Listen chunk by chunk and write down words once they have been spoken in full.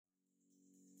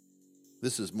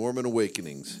This is Mormon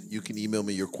Awakenings. You can email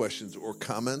me your questions or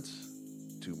comments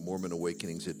to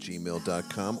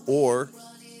mormonawakenings@gmail.com, or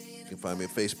you can find me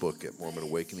on Facebook at Mormon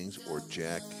Awakenings or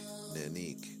Jack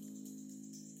Nanique.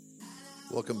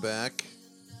 Welcome back.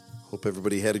 Hope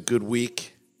everybody had a good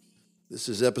week. This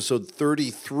is episode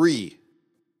 33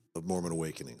 of Mormon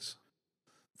Awakenings.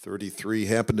 33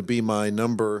 happened to be my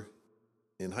number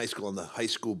in high school on the high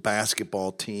school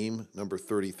basketball team, number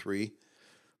 33.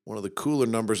 One of the cooler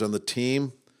numbers on the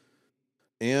team.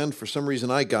 And for some reason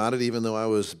I got it, even though I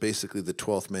was basically the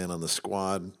 12th man on the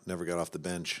squad, never got off the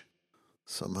bench.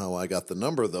 Somehow I got the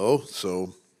number, though,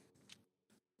 so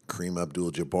Kareem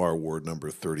Abdul-Jabbar wore number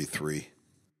 33.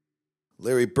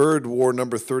 Larry Bird wore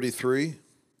number 33.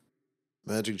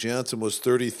 Magic Johnson was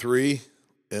 33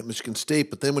 at Michigan State,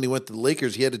 but then when he went to the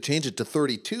Lakers, he had to change it to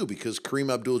 32 because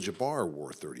Kareem Abdul-Jabbar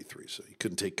wore 33, so he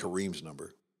couldn't take Kareem's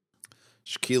number.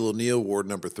 Shaquille O'Neal wore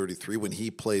number 33 when he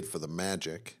played for the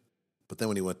Magic, but then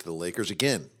when he went to the Lakers,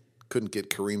 again, couldn't get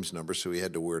Kareem's number, so he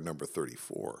had to wear number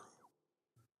 34.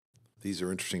 These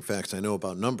are interesting facts I know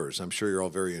about numbers. I'm sure you're all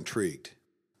very intrigued.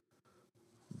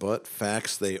 But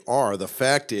facts they are. The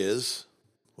fact is,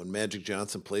 when Magic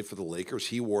Johnson played for the Lakers,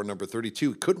 he wore number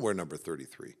 32. He couldn't wear number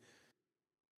 33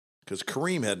 because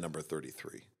Kareem had number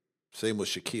 33. Same with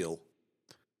Shaquille.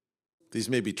 These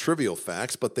may be trivial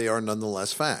facts, but they are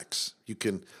nonetheless facts. You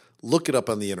can look it up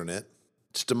on the internet.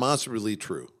 It's demonstrably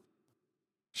true.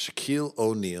 Shaquille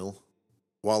O'Neal,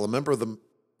 while a member of the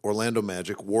Orlando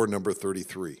Magic, wore number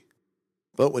 33.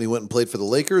 But when he went and played for the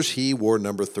Lakers, he wore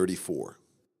number 34.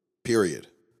 Period.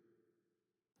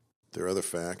 There are other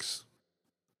facts.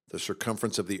 The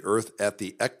circumference of the Earth at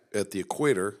the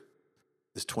equator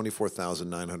is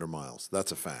 24,900 miles.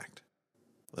 That's a fact.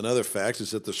 Another fact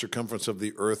is that the circumference of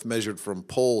the Earth measured from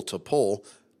pole to pole,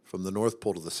 from the North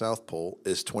Pole to the South Pole,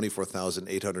 is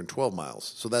 24,812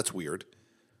 miles. So that's weird.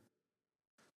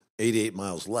 88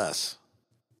 miles less.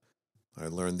 I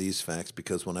learned these facts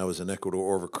because when I was in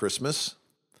Ecuador over Christmas,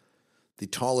 the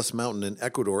tallest mountain in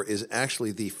Ecuador is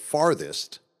actually the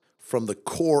farthest from the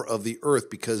core of the Earth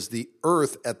because the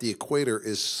Earth at the equator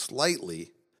is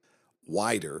slightly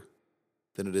wider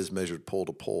than it is measured pole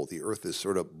to pole. The Earth is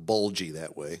sort of bulgy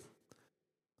that way.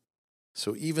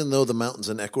 So even though the mountains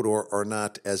in Ecuador are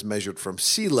not as measured from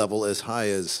sea level as high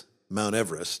as Mount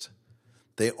Everest,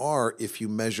 they are, if you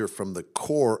measure from the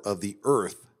core of the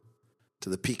Earth to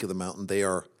the peak of the mountain, they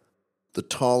are the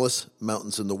tallest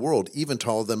mountains in the world, even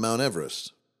taller than Mount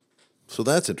Everest. So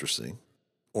that's interesting.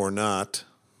 Or not,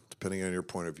 depending on your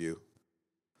point of view.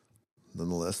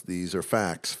 Nonetheless, these are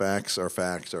facts. Facts are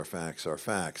facts are facts are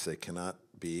facts. They cannot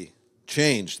be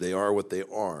changed. They are what they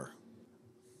are.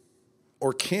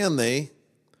 Or can they?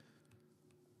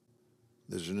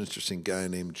 There's an interesting guy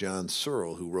named John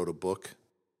Searle who wrote a book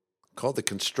called The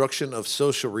Construction of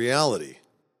Social Reality.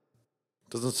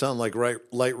 Doesn't sound like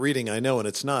light reading, I know, and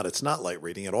it's not. It's not light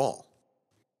reading at all.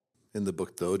 In the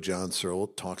book, though, John Searle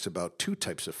talks about two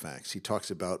types of facts. He talks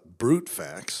about brute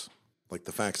facts, like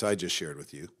the facts I just shared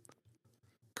with you.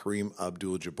 Kareem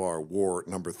Abdul-Jabbar wore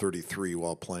number 33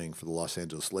 while playing for the Los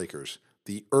Angeles Lakers.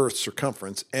 The Earth's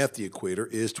circumference at the equator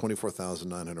is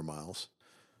 24,900 miles.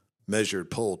 Measured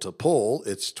pole to pole,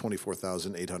 it's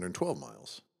 24,812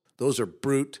 miles. Those are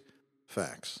brute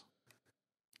facts.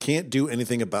 Can't do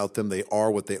anything about them. They are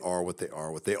what they are, what they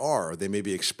are, what they are. They may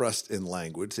be expressed in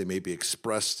language. They may be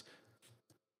expressed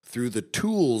through the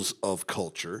tools of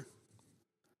culture,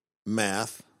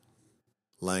 math,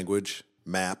 language,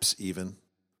 maps even.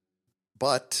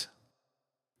 But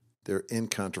they're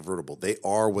incontrovertible. They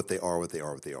are what they are, what they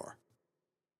are, what they are.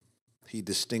 He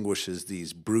distinguishes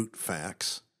these brute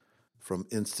facts from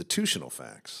institutional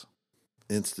facts.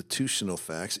 Institutional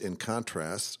facts, in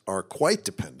contrast, are quite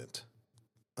dependent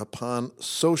upon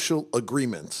social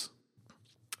agreements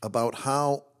about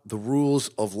how the rules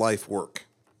of life work.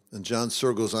 And John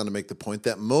Searle goes on to make the point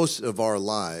that most of our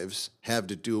lives have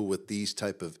to do with these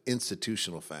type of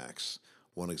institutional facts.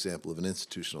 One example of an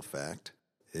institutional fact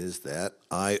is that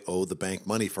I owe the bank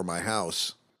money for my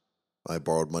house. I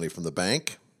borrowed money from the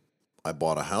bank. I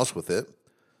bought a house with it.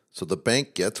 So the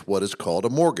bank gets what is called a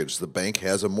mortgage. The bank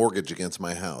has a mortgage against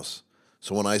my house.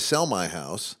 So when I sell my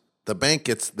house, the bank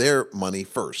gets their money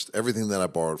first, everything that I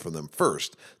borrowed from them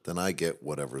first. Then I get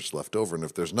whatever's left over. And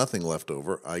if there's nothing left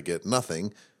over, I get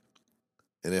nothing.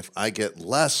 And if I get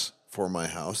less for my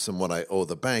house than what I owe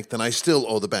the bank, then I still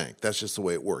owe the bank. That's just the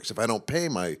way it works. If I don't pay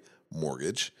my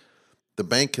mortgage, the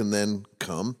bank can then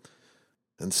come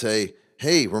and say,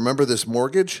 hey, remember this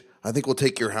mortgage? I think we'll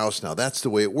take your house now. That's the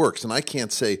way it works. And I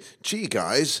can't say, gee,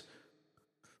 guys,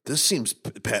 This seems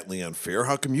patently unfair.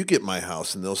 How come you get my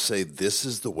house? And they'll say, this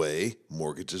is the way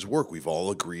mortgages work. We've all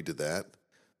agreed to that.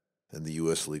 And the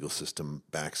U.S. legal system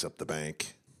backs up the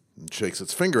bank and shakes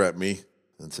its finger at me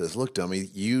and says, look, dummy,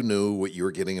 you knew what you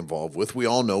were getting involved with. We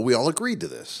all know. We all agreed to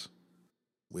this.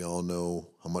 We all know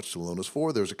how much the loan is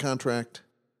for. There's a contract.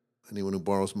 Anyone who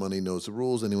borrows money knows the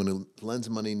rules. Anyone who lends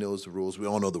money knows the rules. We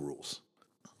all know the rules.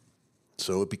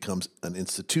 So it becomes an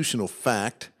institutional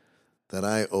fact that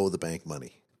I owe the bank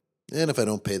money. And if I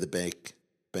don't pay the bank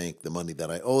the money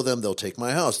that I owe them, they'll take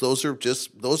my house. Those are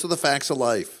the facts of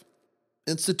life.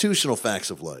 Institutional facts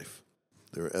of life.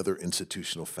 There are other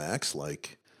institutional facts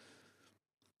like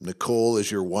Nicole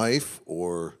is your wife,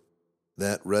 or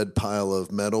that red pile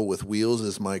of metal with wheels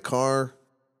is my car.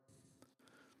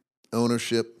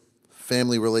 Ownership,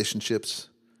 family relationships,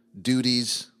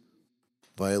 duties,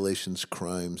 violations,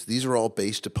 crimes. These are all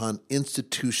based upon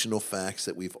institutional facts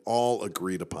that we've all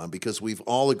agreed upon because we've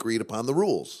all agreed upon the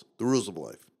rules of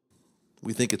life.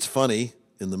 We think it's funny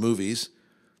in the movies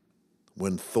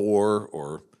when Thor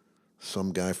or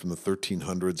some guy from the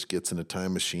 1300s gets in a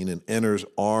time machine and enters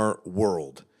our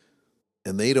world,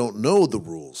 and they don't know the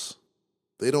rules.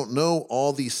 They don't know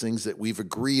all these things that we've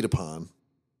agreed upon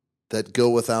that go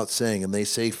without saying, and they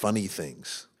say funny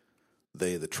things.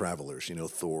 They, the travelers,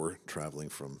 Thor traveling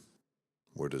from,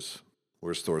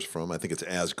 where's Thor's from? I think it's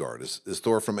Asgard. Is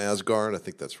Thor from Asgard? I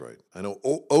think that's right. I know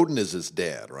Odin is his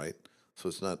dad, right? So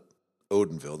it's not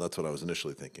Odinville. That's what I was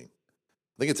initially thinking.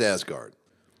 I think it's Asgard.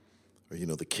 Or,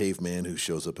 the caveman who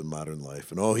shows up in modern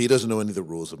life. And, he doesn't know any of the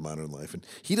rules of modern life. And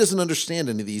he doesn't understand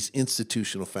any of these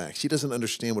institutional facts. He doesn't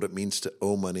understand what it means to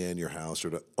owe money on your house or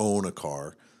to own a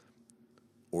car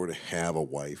or to have a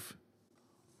wife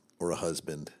or a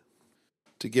husband,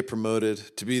 to get promoted,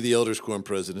 to be the elders quorum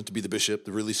president, to be the bishop,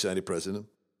 the really shiny president,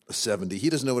 a 70. He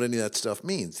doesn't know what any of that stuff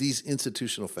means. These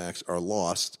institutional facts are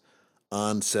lost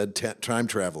on said time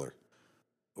traveler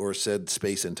or said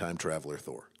space and time traveler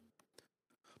Thor.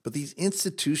 But these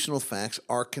institutional facts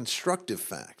are constructive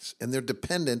facts, and they're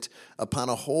dependent upon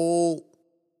a whole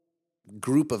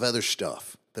group of other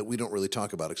stuff that we don't really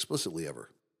talk about explicitly ever.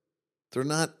 They're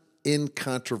not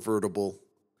incontrovertible,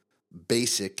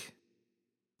 basic,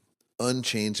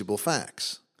 unchangeable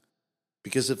facts.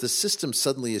 Because if the system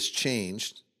suddenly is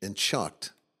changed and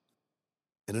chucked,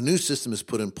 and a new system is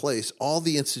put in place, all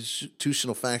the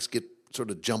institutional facts get sort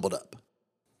of jumbled up.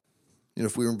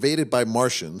 If we were invaded by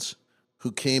Martians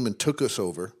who came and took us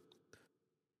over,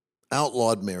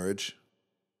 outlawed marriage,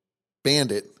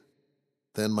 banned it,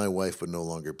 then my wife would no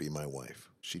longer be my wife.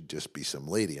 She'd just be some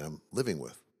lady I'm living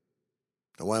with.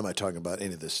 Now, why am I talking about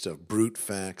any of this stuff? Brute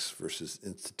facts versus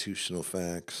institutional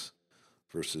facts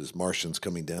versus Martians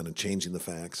coming down and changing the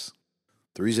facts.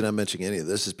 The reason I'm mentioning any of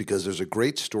this is because there's a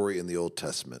great story in the Old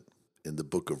Testament, in the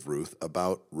book of Ruth,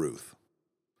 about Ruth.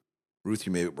 Ruth,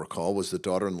 you may recall, was the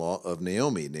daughter-in-law of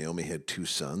Naomi. Naomi had 2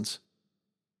 sons,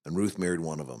 and Ruth married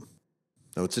one of them.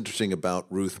 Now, what's interesting about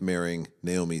Ruth marrying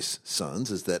Naomi's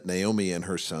sons is that Naomi and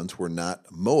her sons were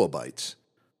not Moabites.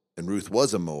 And Ruth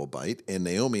was a Moabite, and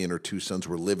Naomi and her 2 sons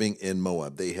were living in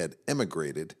Moab. They had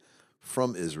emigrated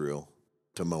from Israel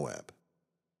to Moab.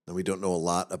 Now, we don't know a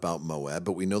lot about Moab,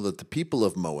 but we know that the people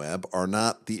of Moab are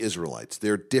not the Israelites.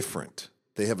 They're different.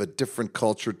 They have a different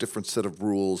culture, different set of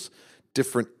rules,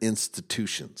 different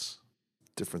institutions,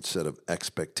 different set of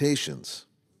expectations.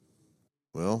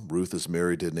 Well, Ruth is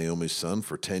married to Naomi's son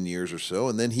for 10 years or so,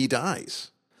 and then he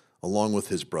dies, along with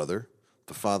his brother.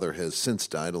 The father has since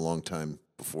died a long time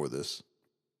before this.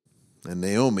 And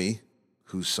Naomi,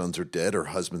 whose sons are dead, her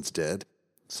husband's dead,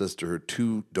 says to her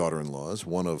 2 daughter-in-laws,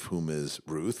 one of whom is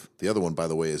Ruth. The other one, by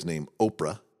the way, is named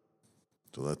Oprah.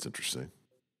 So that's interesting.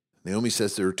 Naomi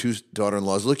says to her 2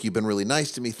 daughter-in-laws, look, you've been really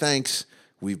nice to me, thanks.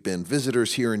 We've been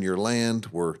visitors here in your land.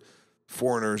 We're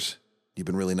foreigners. You've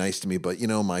been really nice to me, but,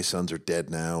 my sons are dead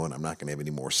now, and I'm not going to have any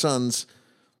more sons.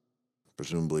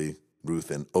 Presumably,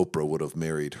 Ruth and Oprah would have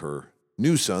married her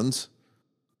new sons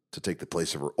to take the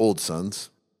place of her old sons,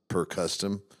 per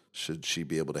custom, should she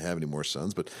be able to have any more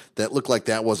sons. But that looked like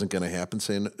that wasn't going to happen.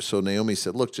 So Naomi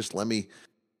said, look, just let me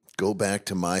go back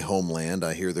to my homeland.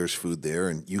 I hear there's food there,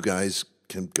 and you guys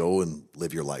can go and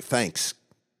live your life. Thanks.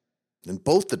 And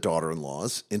both the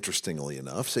daughter-in-laws, interestingly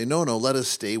enough, say, no, let us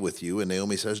stay with you. And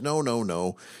Naomi says,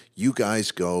 no, you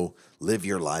guys go, live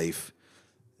your life.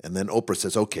 And then Oprah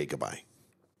says, okay, goodbye.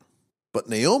 But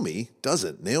Naomi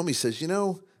doesn't. Naomi says,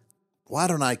 why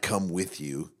don't I come with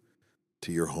you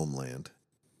to your homeland?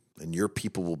 And your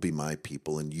people will be my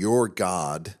people, and your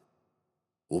God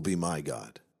will be my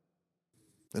God.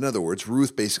 In other words,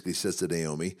 Ruth basically says to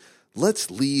Naomi,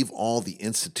 Let's leave all the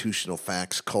institutional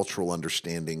facts, cultural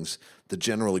understandings, the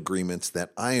general agreements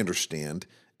that I understand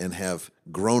and have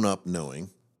grown up knowing,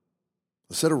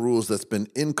 a set of rules that's been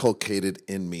inculcated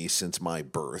in me since my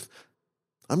birth.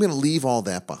 I'm going to leave all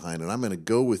that behind, and I'm going to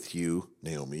go with you,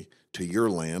 Naomi, to your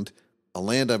land, a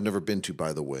land I've never been to,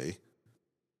 by the way,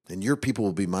 and your people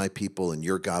will be my people, and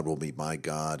your God will be my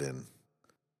God, and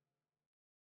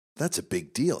that's a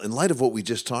big deal. In light of what we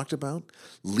just talked about,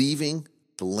 leaving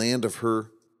the land of her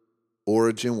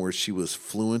origin where she was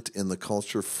fluent in the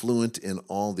culture, fluent in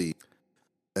all the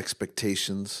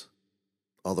expectations,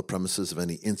 all the premises of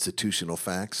any institutional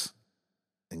facts,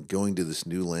 and going to this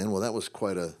new land, well, that was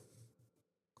quite a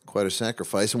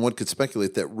sacrifice. And one could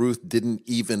speculate that Ruth didn't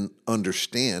even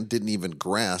understand, didn't even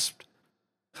grasp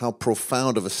how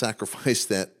profound of a sacrifice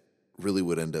that really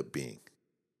would end up being.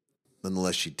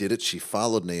 Nonetheless, she did it. She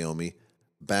followed Naomi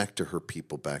back to her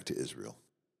people, back to Israel,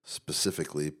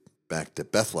 specifically back to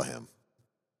Bethlehem.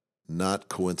 Not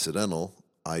coincidental,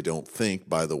 I don't think,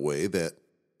 by the way, that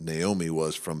Naomi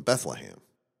was from Bethlehem.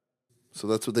 So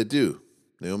that's what they do.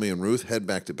 Naomi and Ruth head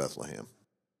back to Bethlehem.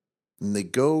 And they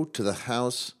go to the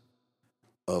house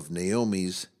of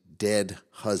Naomi's dead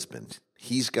husband.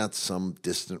 He's got some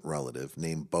distant relative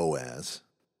named Boaz,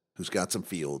 who's got some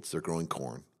fields. They're growing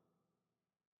corn.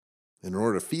 In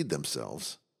order to feed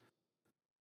themselves,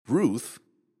 Ruth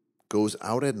goes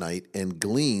out at night and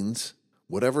gleans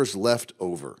whatever's left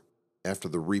over after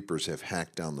the reapers have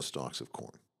hacked down the stalks of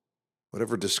corn.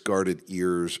 Whatever discarded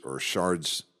ears or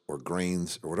shards or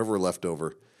grains or whatever were left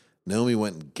over, Naomi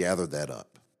went and gathered that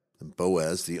up. And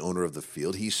Boaz, the owner of the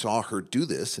field, he saw her do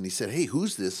this, and he said, "Hey,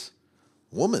 who's this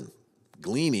woman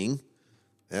gleaning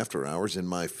after hours in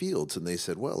my fields?" And they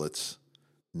said, "Well, it's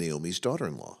Naomi's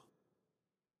daughter-in-law,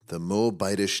 the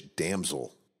Moabitish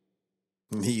damsel."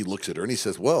 And he looks at her and he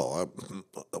says, "Well,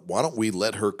 why don't we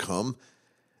let her come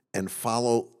and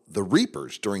follow the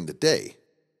reapers during the day?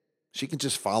 She can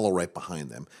just follow right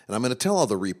behind them. And I'm going to tell all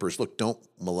the reapers, look, don't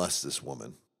molest this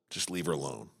woman. Just leave her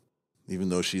alone. Even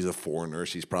though she's a foreigner,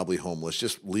 she's probably homeless.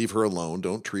 Just leave her alone.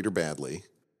 Don't treat her badly."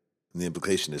 And the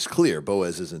implication is clear.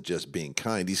 Boaz isn't just being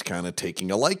kind. He's kind of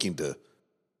taking a liking to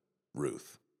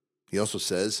Ruth. He also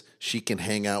says she can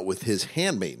hang out with his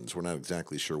handmaidens. We're not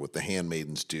exactly sure what the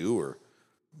handmaidens do or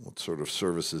what sort of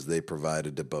services they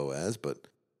provided to Boaz, but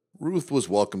Ruth was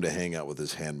welcome to hang out with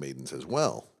his handmaidens as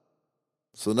well.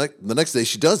 So the next day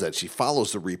she does that. She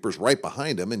follows the reapers right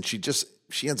behind him, and she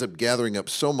ends up gathering up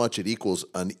so much it equals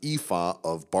an ephah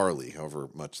of barley, however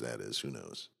much that is, who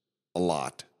knows. A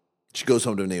lot. She goes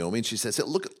home to Naomi and she says, "Hey,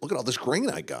 look at all this grain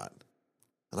I got.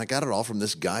 And I got it all from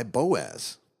this guy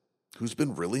Boaz, who's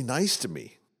been really nice to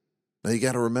me." Now you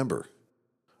got to remember,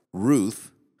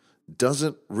 Ruth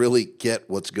doesn't really get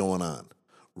what's going on.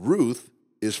 Ruth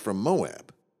is from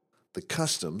Moab. The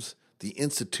customs, the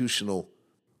institutional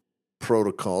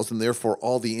protocols, and therefore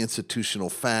all the institutional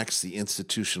facts, the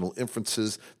institutional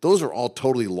inferences, those are all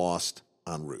totally lost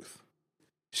on Ruth.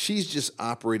 She's just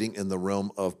operating in the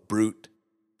realm of brute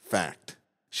fact.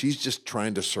 She's just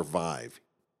trying to survive,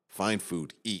 find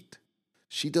food, eat.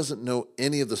 She doesn't know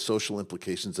any of the social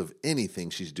implications of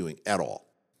anything she's doing at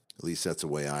all. At least that's the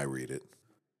way I read it.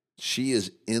 She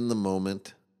is in the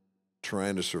moment,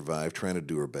 trying to survive, trying to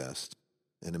do her best.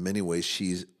 And in many ways,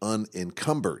 she's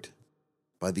unencumbered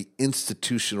by the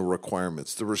institutional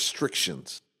requirements, the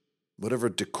restrictions. Whatever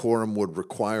decorum would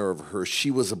require of her,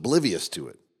 she was oblivious to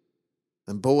it.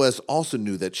 And Boaz also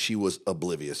knew that she was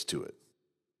oblivious to it.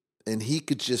 And he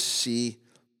could just see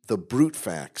the brute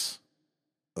facts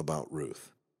about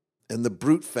Ruth. And the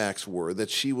brute facts were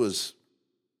that she was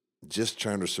just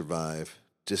trying to survive,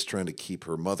 just trying to keep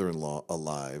her mother-in-law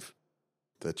alive,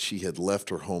 that she had left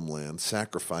her homeland,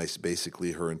 sacrificed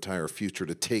basically her entire future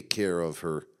to take care of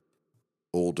her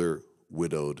older,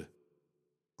 widowed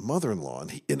mother-in-law.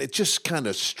 And it just kind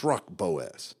of struck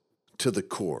Boaz to the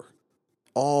core.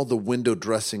 All the window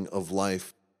dressing of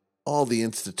life, all the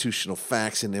institutional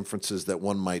facts and inferences that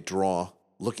one might draw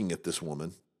looking at this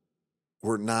woman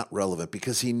were not relevant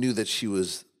because he knew that she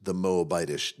was the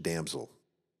Moabitish damsel.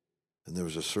 And there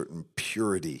was a certain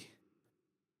purity,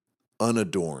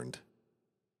 unadorned,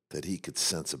 that he could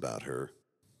sense about her.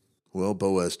 Well,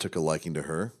 Boaz took a liking to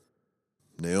her.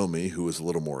 Naomi, who was a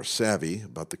little more savvy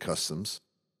about the customs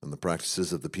and the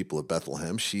practices of the people of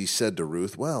Bethlehem, she said to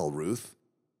Ruth, "Well, Ruth,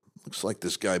 looks like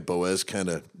this guy Boaz kind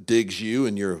of digs you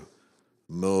and your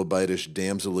Moabitish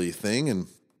damsel-y thing, and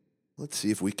let's see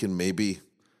if we can maybe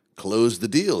close the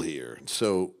deal here." And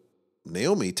so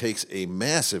Naomi takes a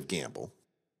massive gamble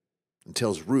and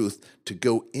tells Ruth to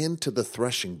go into the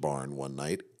threshing barn one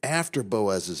night after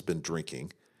Boaz has been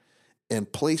drinking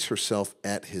and place herself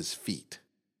at his feet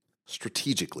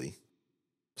strategically.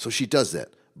 So she does that.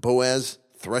 Boaz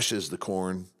threshes the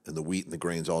corn and the wheat and the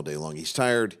grains all day long. He's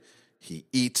tired. He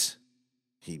eats.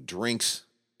 He drinks.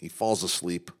 He falls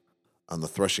asleep on the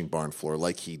threshing barn floor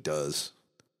like he does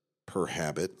per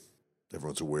habit.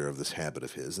 Everyone's aware of this habit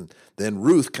of his. And then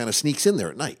Ruth kind of sneaks in there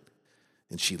at night,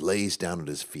 and she lays down at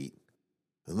his feet.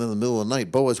 And then in the middle of the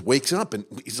night, Boaz wakes up, and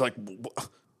he's like,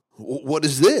 what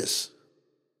is this?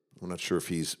 I'm not sure if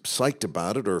he's psyched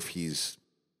about it or if he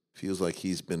feels like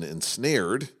he's been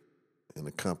ensnared in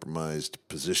a compromised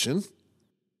position.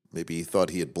 Maybe he thought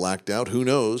he had blacked out. Who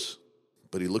knows?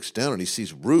 But he looks down and he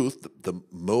sees Ruth, the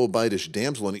Moabitish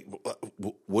damsel, and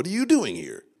what are you doing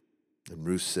here? And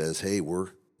Ruth says, hey,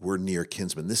 we're near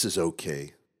kinsmen. This is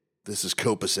okay. This is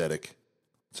copacetic.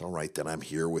 It's all right that I'm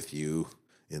here with you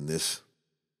in this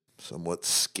somewhat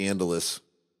scandalous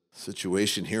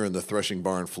situation here in the threshing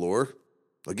barn floor.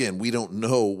 Again, we don't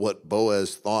know what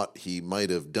Boaz thought he might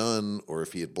have done or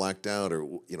if he had blacked out or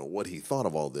what he thought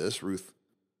of all this. Ruth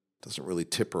doesn't really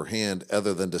tip her hand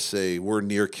other than to say, we're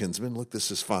near kinsmen. Look,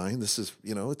 this is fine. This is,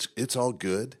 it's all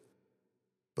good.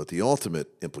 But the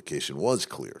ultimate implication was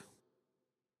clear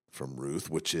from Ruth,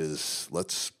 which is,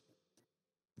 let's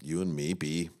you and me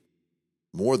be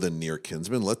more than near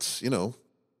kinsmen. Let's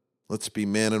be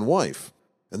man and wife.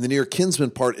 And the near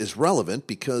kinsman part is relevant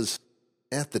because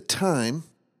at the time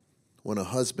when a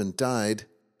husband died,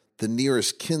 the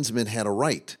nearest kinsman had a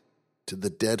right to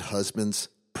the dead husband's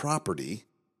property.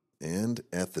 And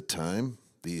at the time,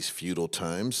 these feudal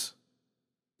times,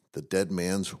 the dead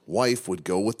man's wife would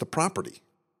go with the property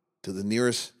to the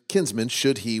nearest kinsman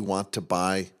should he want to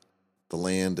buy the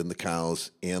land and the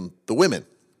cows and the women.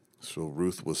 So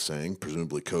Ruth was saying,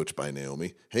 presumably coached by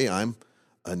Naomi, hey, I'm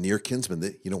a near kinsman.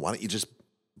 Why don't you just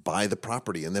buy the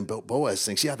property? And then Boaz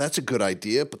thinks, yeah, that's a good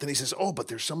idea. But then he says, oh, but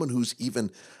there's someone who's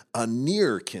even a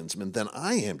near kinsman than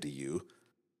I am to you.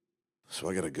 So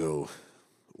I got to go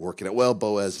work it out. Well,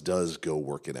 Boaz does go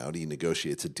work it out. He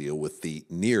negotiates a deal with the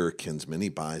near kinsman. He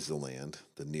buys the land.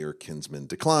 The near kinsman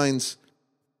declines.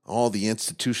 All the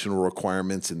institutional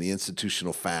requirements and the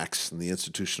institutional facts and the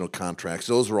institutional contracts,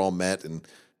 those are all met. And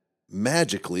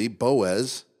magically,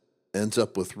 Boaz ends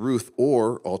up with Ruth,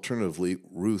 or alternatively,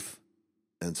 Ruth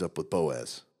ends up with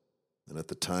Boaz. And at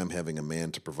the time, having a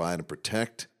man to provide and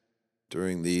protect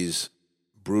during these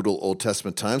brutal Old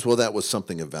Testament times, well, that was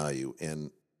something of value.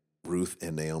 And Ruth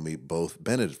and Naomi both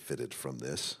benefited from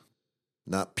this.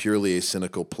 Not purely a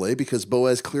cynical play, because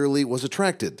Boaz clearly was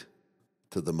attracted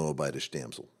to the Moabitish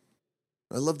damsel.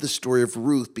 I love the story of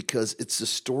Ruth because it's a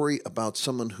story about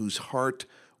someone whose heart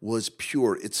was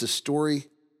pure. It's a story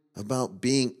about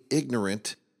being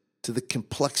ignorant to the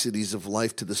complexities of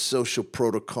life, to the social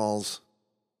protocols,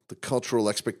 the cultural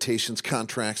expectations,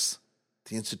 contracts,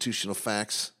 the institutional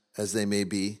facts as they may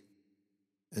be,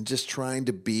 and just trying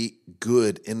to be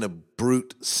good in a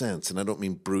brute sense. And I don't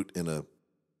mean brute in a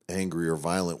angry or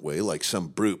violent way like some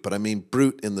brute, but I mean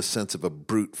brute in the sense of a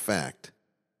brute fact,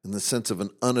 in the sense of an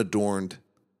unadorned,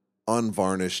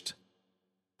 unvarnished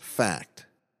fact.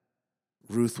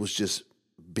 Ruth was just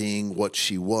being what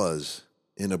she was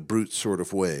in a brute sort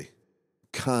of way.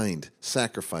 Kind,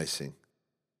 sacrificing,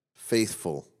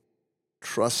 faithful,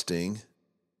 trusting,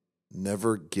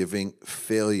 never giving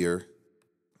failure,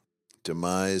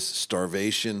 demise,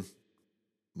 starvation,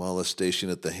 molestation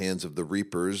at the hands of the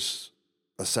reapers,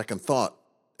 a second thought.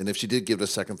 And if she did give it a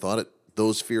second thought,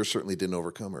 those fears certainly didn't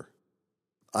overcome her.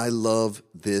 I love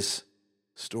this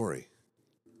story.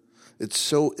 It's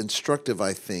so instructive,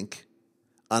 I think,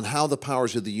 on how the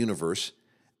powers of the universe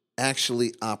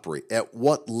actually operate, at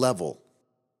what level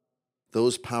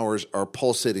those powers are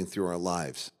pulsating through our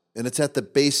lives. And it's at the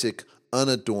basic,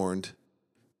 unadorned,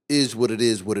 is what it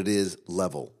is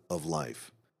level of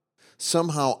life.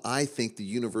 Somehow I think the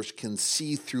universe can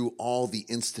see through all the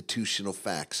institutional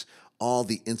facts, all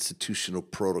the institutional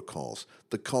protocols,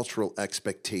 the cultural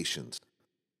expectations,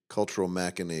 cultural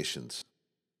machinations,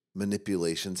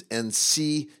 manipulations, and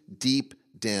see deep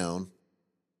down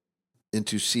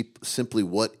into simply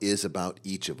what is about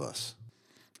each of us.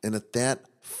 And at that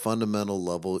fundamental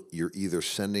level, you're either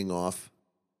sending off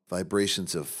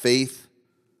vibrations of faith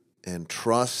and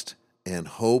trust and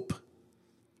hope,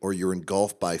 or you're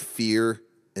engulfed by fear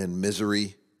and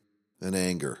misery and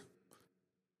anger.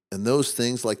 And those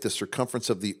things, like the circumference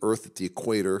of the earth at the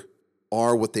equator,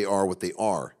 are what they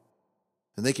are.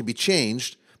 And they can be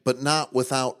changed, but not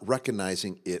without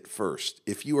recognizing it first.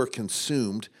 If you are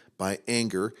consumed by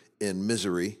anger and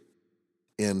misery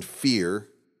and fear,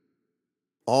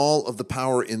 all of the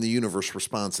power in the universe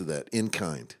responds to that in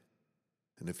kind.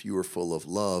 And if you are full of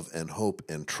love and hope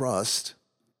and trust,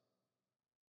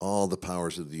 all the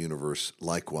powers of the universe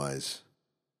likewise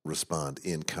respond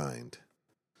in kind.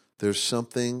 There's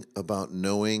something about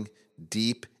knowing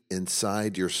deep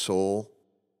inside your soul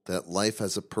that life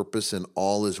has a purpose and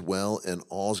all is well and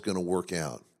all's going to work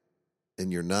out.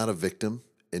 And you're not a victim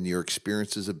and your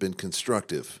experiences have been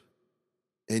constructive.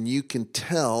 And you can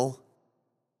tell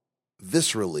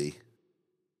viscerally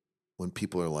when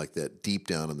people are like that deep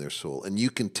down in their soul. And you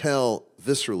can tell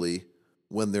viscerally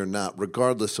when they're not,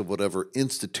 regardless of whatever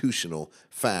institutional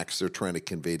facts they're trying to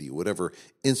convey to you, whatever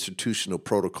institutional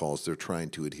protocols they're trying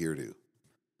to adhere to.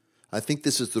 I think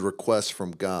this is the request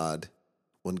from God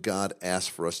when God asks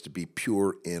for us to be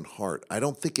pure in heart. I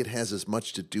don't think it has as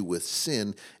much to do with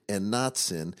sin and not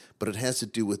sin, but it has to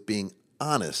do with being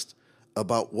honest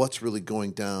about what's really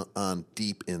going down on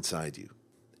deep inside you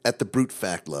at the brute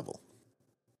fact level.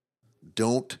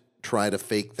 Don't try to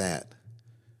fake that.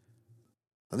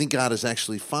 I think God is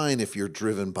actually fine if you're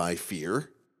driven by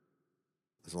fear,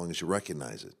 as long as you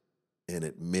recognize it and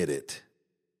admit it,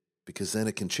 because then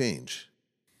it can change.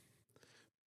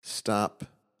 Stop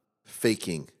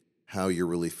faking how you're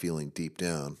really feeling deep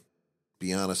down.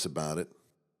 Be honest about it.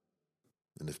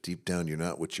 And if deep down you're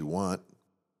not what you want,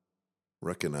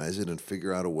 recognize it and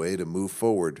figure out a way to move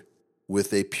forward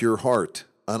with a pure heart,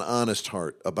 an honest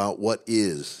heart about what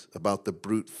is, about the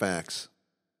brute facts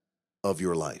of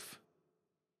your life.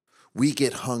 We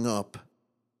get hung up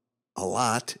a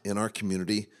lot in our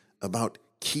community about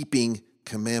keeping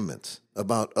commandments,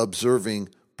 about observing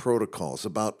protocols,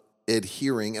 about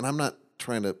adhering. And I'm not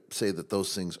trying to say that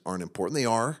those things aren't important. They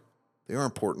are. They are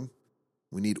important.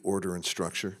 We need order and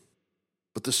structure.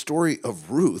 But the story of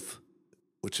Ruth,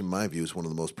 which in my view is one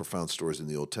of the most profound stories in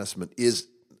the Old Testament, is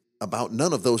about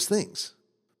none of those things.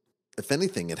 If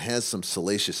anything, it has some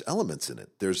salacious elements in it.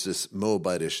 There's this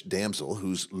Moabitish damsel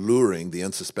who's luring the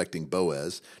unsuspecting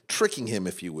Boaz, tricking him,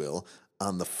 if you will,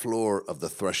 on the floor of the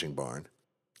threshing barn,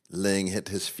 laying at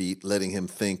his feet, letting him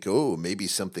think, oh, maybe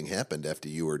something happened after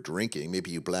you were drinking.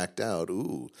 Maybe you blacked out.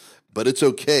 Ooh, but it's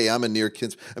okay. I'm a near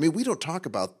kinsman. I mean, we don't talk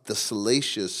about the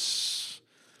salacious.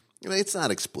 It's not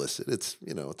explicit. It's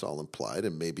all implied,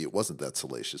 and maybe it wasn't that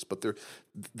salacious. But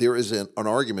there is an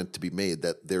argument to be made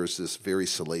that there's this very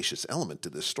salacious element to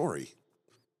this story,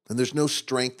 and there's no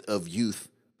strength of youth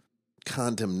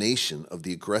condemnation of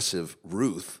the aggressive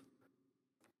Ruth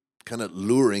kind of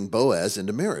luring Boaz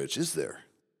into marriage, is there?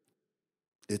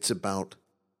 It's about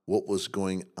what was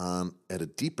going on at a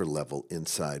deeper level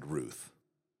inside Ruth,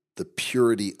 the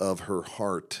purity of her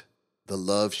heart, the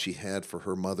love she had for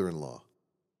her mother-in-law.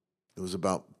 It was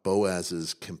about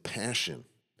Boaz's compassion,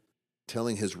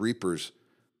 telling his reapers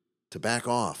to back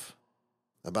off,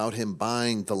 about him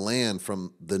buying the land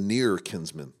from the near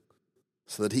kinsman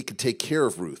so that he could take care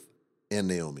of Ruth and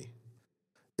Naomi.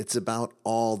 It's about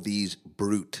all these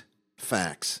brute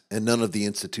facts and none of the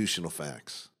institutional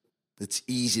facts. It's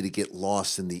easy to get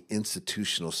lost in the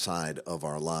institutional side of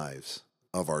our lives,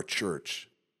 of our church,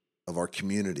 of our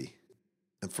community,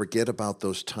 and forget about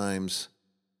those times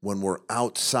when we're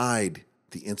outside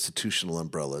the institutional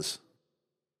umbrellas,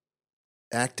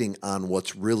 acting on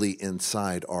what's really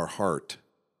inside our heart,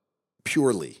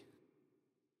 purely.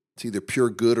 It's either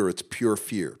pure good or it's pure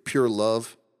fear, pure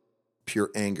love, pure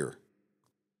anger,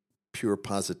 pure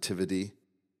positivity,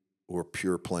 or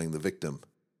pure playing the victim,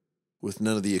 with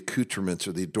none of the accoutrements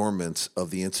or the adornments of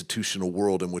the institutional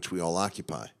world in which we all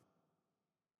occupy.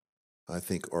 I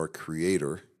think our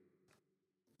Creator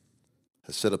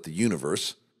has set up the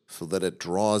universe so that it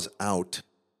draws out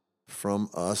from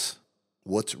us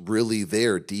what's really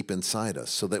there deep inside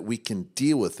us so that we can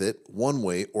deal with it one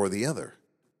way or the other.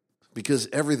 Because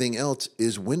everything else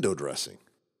is window dressing.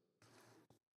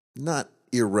 Not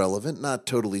irrelevant, not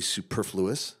totally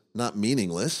superfluous, not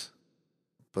meaningless,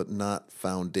 but not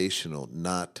foundational,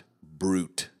 not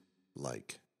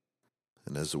brute-like.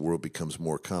 And as the world becomes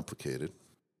more complicated,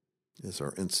 as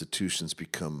our institutions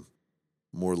become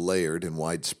more layered and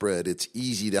widespread, it's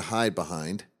easy to hide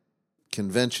behind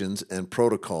conventions and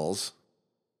protocols,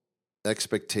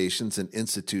 expectations and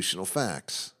institutional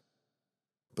facts.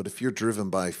 But if you're driven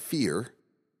by fear,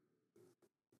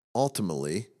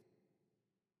 ultimately,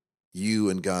 you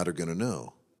and God are going to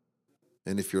know.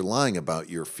 And if you're lying about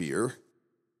your fear,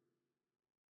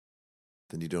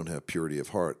 then you don't have purity of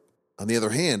heart. On the other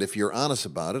hand, if you're honest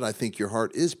about it, I think your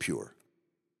heart is pure.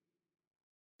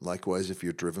 Likewise, if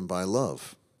you're driven by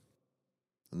love.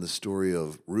 And the story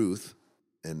of Ruth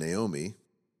and Naomi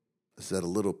is that a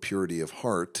little purity of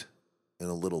heart and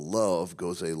a little love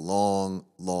goes a long,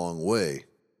 long way,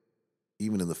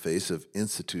 even in the face of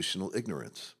institutional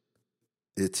ignorance.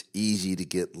 It's easy to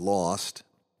get lost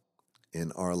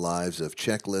in our lives of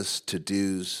checklists,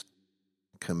 to-dos,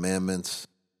 commandments,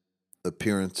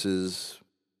 appearances,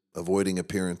 avoiding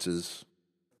appearances,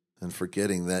 and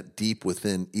forgetting that deep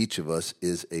within each of us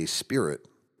is a spirit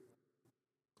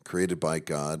created by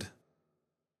God,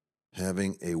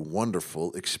 having a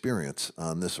wonderful experience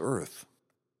on this earth.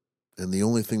 And the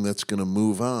only thing that's going to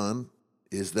move on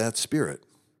is that spirit.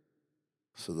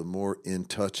 So the more in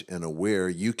touch and aware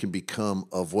you can become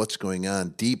of what's going on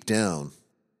deep down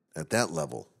at that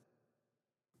level,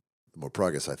 the more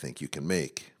progress I think you can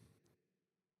make.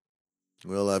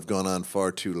 Well, I've gone on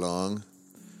far too long.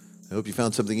 I hope you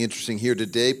found something interesting here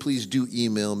today. Please do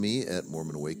email me at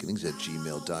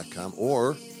mormonawakenings@gmail.com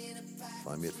or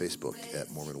find me at Facebook at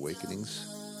Mormon Awakenings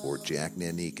or Jack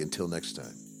Nanique. Until next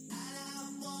time.